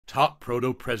Top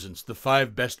Proto presents the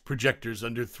 5 best projectors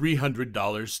under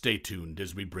 $300. Stay tuned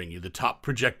as we bring you the top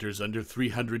projectors under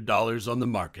 $300 on the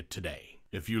market today.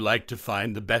 If you like to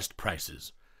find the best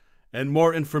prices and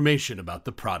more information about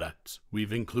the products,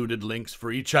 we've included links for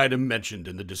each item mentioned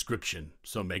in the description,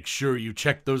 so make sure you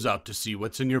check those out to see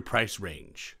what's in your price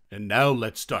range. And now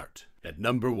let's start. At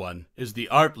number 1 is the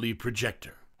Artlii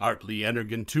Projector. Artlii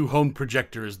Energon 2 Home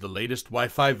Projector is the latest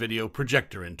Wi-Fi video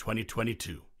projector in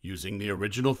 2022, using the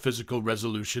original physical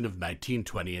resolution of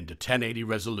 1920 into 1080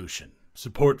 resolution.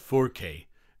 Support 4K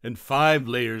and 5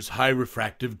 layers high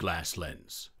refractive glass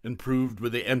lens. Improved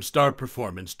with a M-Star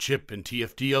performance chip and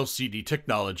TFT LCD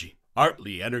technology,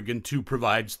 Artlii Energon 2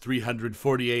 provides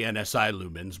 340 ANSI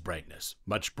lumens brightness,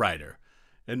 much brighter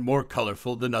and more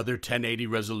colorful than other 1080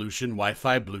 resolution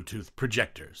Wi-Fi Bluetooth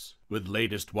projectors. With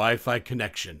latest Wi-Fi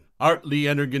connection, Artlii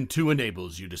Energon 2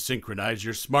 enables you to synchronize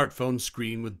your smartphone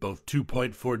screen with both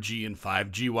 2.4G and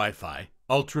 5G Wi-Fi.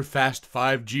 Ultra-fast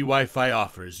 5G Wi-Fi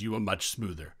offers you a much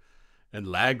smoother and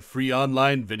lag-free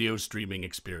online video streaming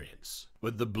experience.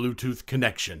 With the Bluetooth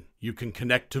connection, you can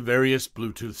connect to various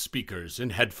Bluetooth speakers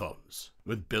and headphones,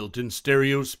 with built-in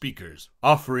stereo speakers,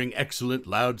 offering excellent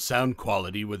loud sound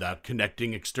quality without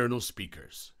connecting external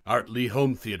speakers. Artlii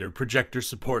Home Theater Projector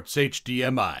supports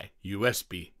HDMI,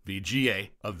 USB, VGA,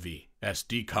 a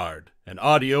SD card, and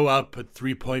audio output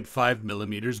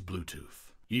 3.5mm Bluetooth.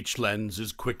 Each lens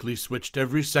is quickly switched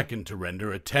every second to render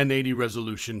a 1080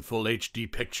 resolution full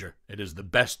HD picture. It is the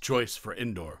best choice for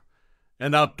indoor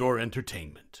and outdoor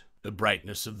entertainment. The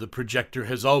brightness of the projector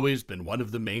has always been one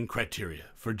of the main criteria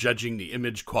for judging the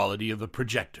image quality of a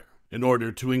projector. In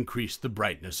order to increase the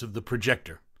brightness of the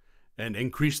projector and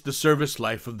increase the service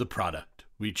life of the product,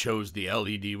 we chose the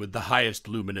LED with the highest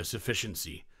luminous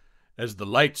efficiency as the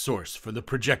light source for the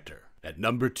projector. At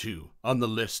number 2 on the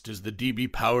list is the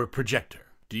DBPOWER Projector.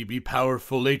 DBPOWER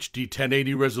Full HD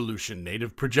 1080 Resolution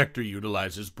Native Projector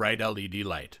utilizes bright LED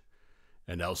light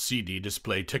and LCD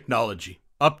display technology.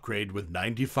 Upgrade with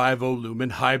 950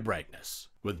 lumen high brightness.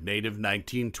 With native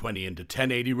 1920 into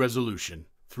 1080 resolution,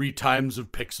 3 times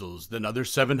of pixels than other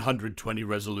 720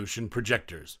 resolution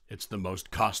projectors. It's the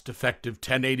most cost-effective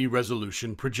 1080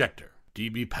 resolution projector.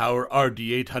 DBPOWER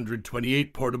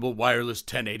RD828 Portable Wireless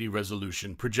 1080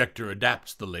 Resolution Projector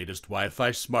adapts the latest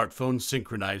Wi-Fi smartphone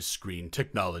synchronized screen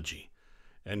technology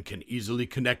and can easily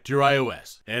connect your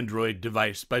iOS, Android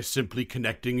device by simply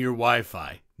connecting your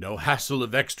Wi-Fi. No hassle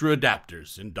of extra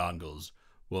adapters and dongles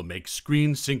will make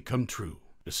screen sync come true,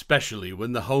 especially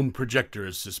when the home projector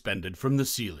is suspended from the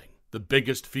ceiling. The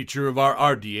biggest feature of our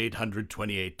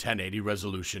RD828 1080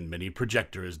 resolution mini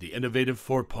projector is the innovative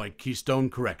 4-point keystone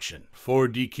correction.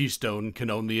 4D keystone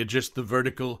can only adjust the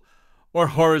vertical or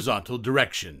horizontal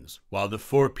directions, while the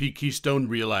 4P keystone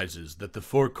realizes that the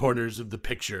 4 corners of the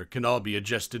picture can all be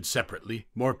adjusted separately.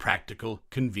 More practical,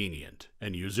 convenient,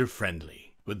 and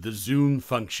user-friendly. With the zoom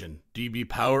function,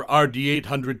 DBPOWER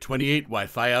RD828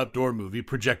 Wi-Fi Outdoor Movie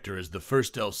Projector is the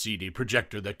first LCD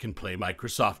projector that can play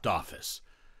Microsoft Office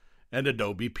and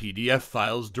Adobe PDF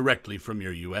files directly from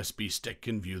your USB stick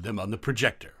and view them on the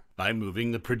projector. By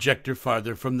moving the projector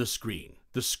farther from the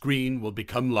screen will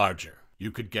become larger.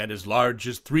 You could get as large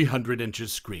as 300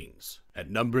 inches screens.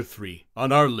 At number 3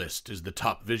 on our list is the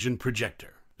TOPVISION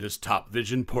Projector. This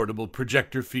TOPVISION portable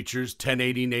projector features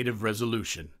 1080 native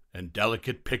resolution and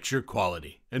delicate picture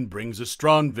quality and brings a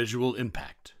strong visual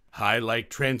impact. High light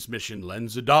transmission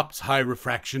lens adopts high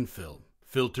refraction film,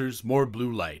 filters more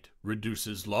blue light,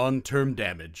 reduces long-term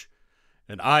damage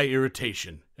and eye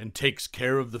irritation, and takes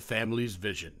care of the family's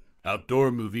vision.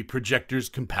 Outdoor movie projectors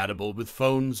compatible with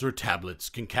phones or tablets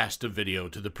can cast a video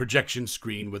to the projection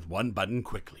screen with one button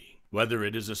quickly. Whether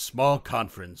it is a small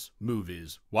conference,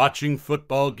 movies, watching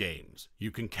football games,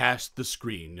 you can cast the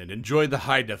screen and enjoy the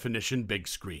high-definition big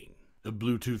screen. The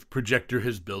Bluetooth projector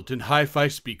has built-in hi-fi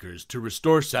speakers to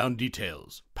restore sound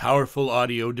details, powerful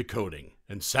audio decoding,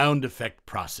 and sound effect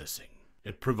processing.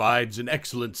 It provides an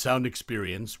excellent sound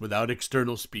experience without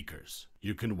external speakers.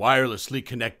 You can wirelessly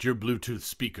connect your Bluetooth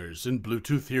speakers and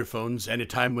Bluetooth earphones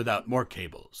anytime without more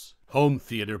cables. Home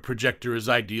theater projector is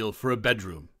ideal for a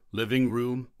bedroom, living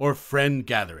room, or friend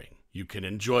gathering. You can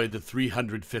enjoy the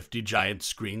 350 giant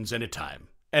screens anytime,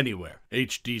 anywhere.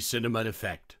 HD cinema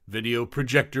effect. Video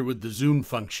projector with the zoom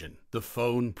function. The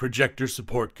phone projector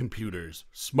support computers,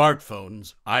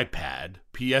 smartphones, iPad,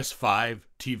 PS5,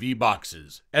 TV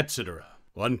boxes, etc.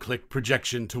 One-click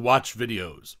projection to watch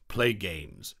videos, play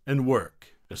games, and work.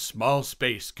 A small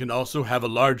space can also have a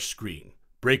large screen,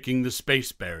 breaking the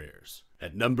space barriers.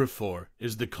 At number 4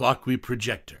 is the CLOKOWE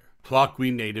Projector.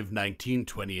 CLOKOWE native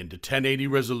 1920 into 1080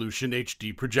 resolution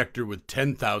HD projector with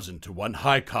 10,000 to 1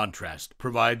 high contrast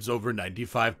provides over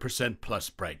 95% plus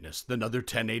brightness than other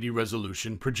 1080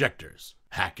 resolution projectors.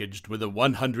 Packaged with a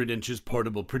 100 inches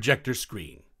portable projector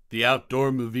screen, the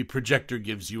outdoor movie projector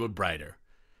gives you a brighter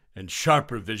and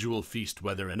sharper visual feast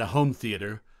whether in a home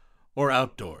theater or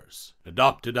outdoors.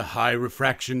 Adopted a high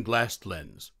refraction glass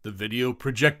lens, the video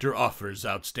projector offers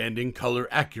outstanding color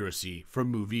accuracy for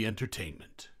movie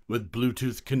entertainment. With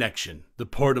Bluetooth connection, the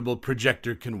portable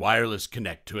projector can wireless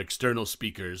connect to external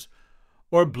speakers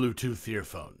or Bluetooth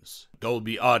earphones.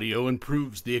 Dolby Audio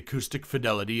improves the acoustic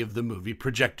fidelity of the movie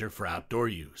projector for outdoor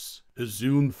use. The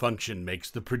zoom function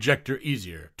makes the projector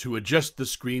easier to adjust the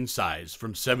screen size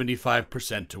from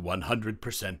 75% to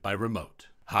 100% by remote.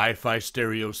 Hi-Fi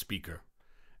stereo speaker,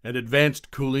 an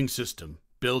advanced cooling system,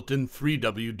 built-in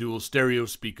 3W dual stereo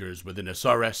speakers with an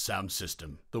SRS sound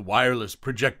system. The wireless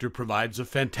projector provides a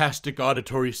fantastic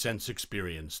auditory sense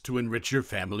experience to enrich your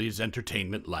family's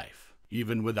entertainment life.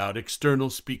 Even without external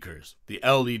speakers, the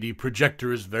LED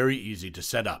projector is very easy to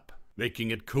set up,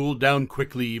 making it cool down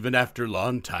quickly even after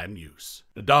long-time use.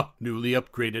 Adopt newly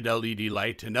upgraded LED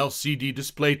light and LCD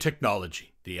display technology.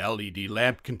 The LED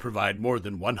lamp can provide more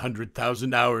than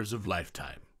 100,000 hours of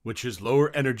lifetime, which is lower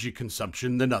energy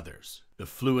consumption than others. The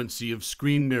fluency of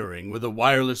screen mirroring with a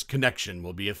wireless connection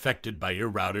will be affected by your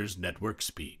router's network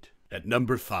speed. At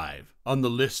number 5 on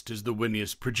the list is the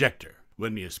WiMiUS Projector.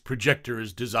 WiMiUS Projector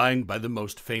is designed by the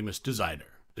most famous designer.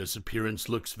 This appearance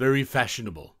looks very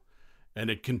fashionable,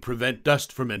 and it can prevent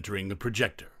dust from entering the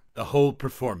projector. The whole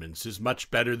performance is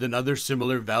much better than other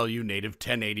similar value native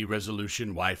 1080 resolution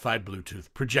Wi-Fi Bluetooth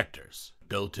projectors.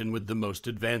 Built in with the most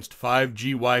advanced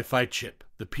 5G Wi-Fi chip,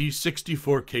 the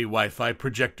P64K Wi-Fi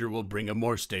projector will bring a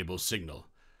more stable signal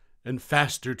and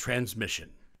faster transmission.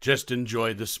 Just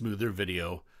enjoy the smoother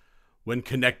video when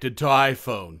connected to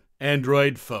iPhone,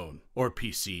 Android phone, or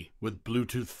PC with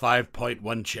Bluetooth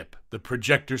 5.1 chip. The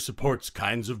projector supports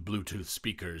kinds of Bluetooth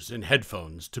speakers and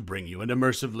headphones to bring you an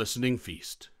immersive listening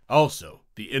feast. Also,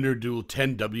 the inner dual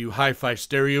 10W hi-fi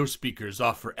stereo speakers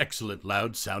offer excellent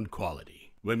loud sound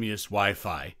quality. WiMiUS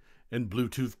Wi-Fi and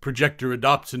Bluetooth projector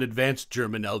adopts an advanced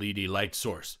German LED light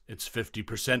source. It's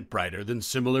 50% brighter than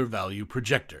similar value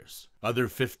projectors. Other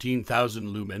 15,000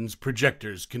 lumens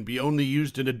projectors can be only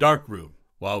used in a dark room,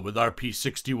 while with our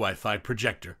P60 Wi-Fi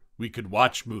projector, we could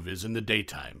watch movies in the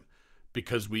daytime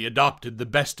because we adopted the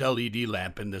best LED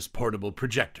lamp in this portable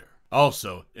projector.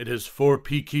 Also, it has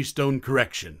 4P keystone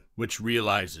correction, which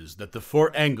realizes that the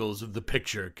 4 angles of the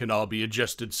picture can all be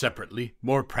adjusted separately,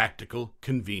 more practical,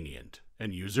 convenient,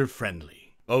 and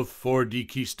user-friendly. Both 4D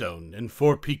keystone and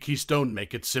 4P keystone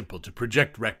make it simple to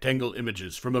project rectangle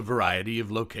images from a variety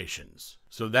of locations.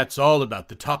 So that's all about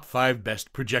the top 5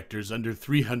 best projectors under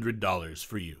 $300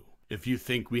 for you. If you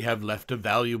think we have left a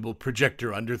valuable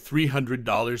projector under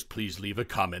 $300, please leave a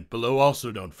comment below.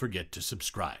 Also, don't forget to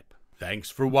subscribe.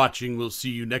 Thanks for watching. We'll see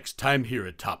you next time here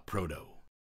at Top Proto.